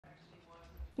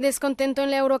Descontento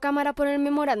en la Eurocámara por el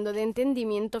memorando de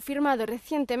entendimiento firmado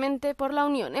recientemente por la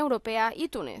Unión Europea y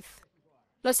Túnez.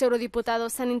 Los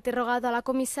eurodiputados han interrogado a la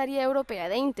comisaria europea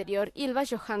de Interior, Ylva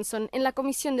Johansson, en la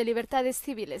Comisión de Libertades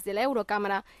Civiles de la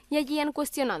Eurocámara y allí han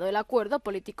cuestionado el acuerdo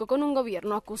político con un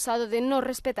gobierno acusado de no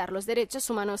respetar los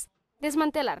derechos humanos,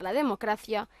 desmantelar la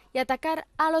democracia y atacar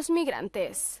a los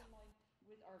migrantes.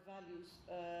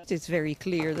 It's very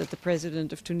clear that the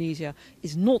president of Tunisia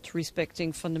is not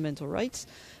respecting fundamental rights,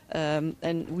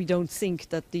 and we don't think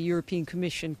that the European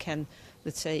Commission can,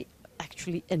 let's say,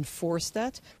 actually enforce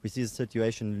that. We see a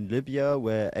situation in Libya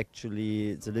where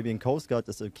actually the Libyan Coast Guard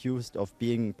is accused of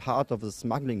being part of a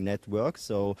smuggling network,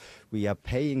 so we are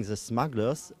paying the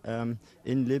smugglers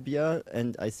in Libya,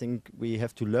 and I think we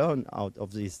have to learn out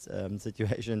of these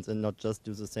situations and not just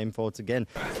do the same faults again.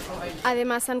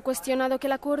 Además, han cuestionado que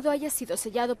el acuerdo haya sido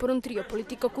sellado por un trío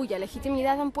político cuya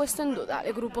legitimidad han puesto en duda.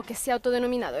 El grupo, que se ha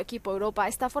autodenominado Equipo Europa,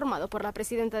 está formado por la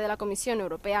presidenta de la Comisión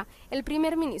Europea, el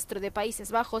primer ministro de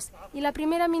Países Bajos y la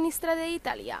primera ministra de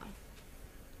Italia.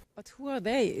 But who are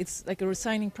they? It's like a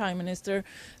resigning prime minister,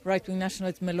 right-wing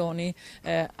nationalist Meloni,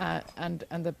 and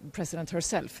the president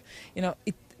herself. You know,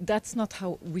 that's not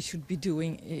how we should be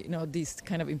doing, these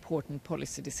kind of important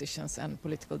policy decisions and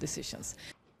political decisions.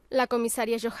 La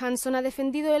comisaria Johansson ha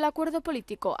defendido el acuerdo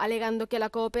político, alegando que la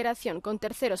cooperación con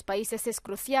terceros países es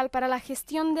crucial para la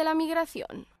gestión de la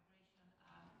migración.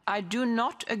 I do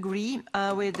not agree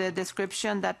with the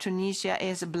description that Tunisia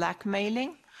is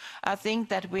blackmailing. I think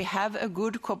that we have a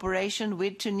good cooperation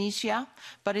with Tunisia,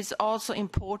 but it's also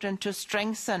important to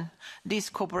strengthen this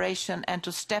cooperation and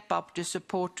to step up the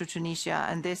support to Tunisia.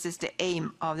 And this is the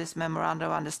aim of this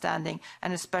memorandum of understanding,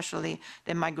 and especially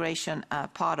the migration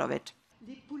part of it.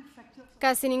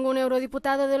 Casi ningún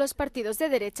eurodiputado de los partidos de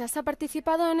derechas ha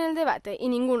participado en el debate y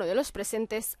ninguno de los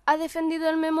presentes ha defendido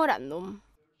el memorándum.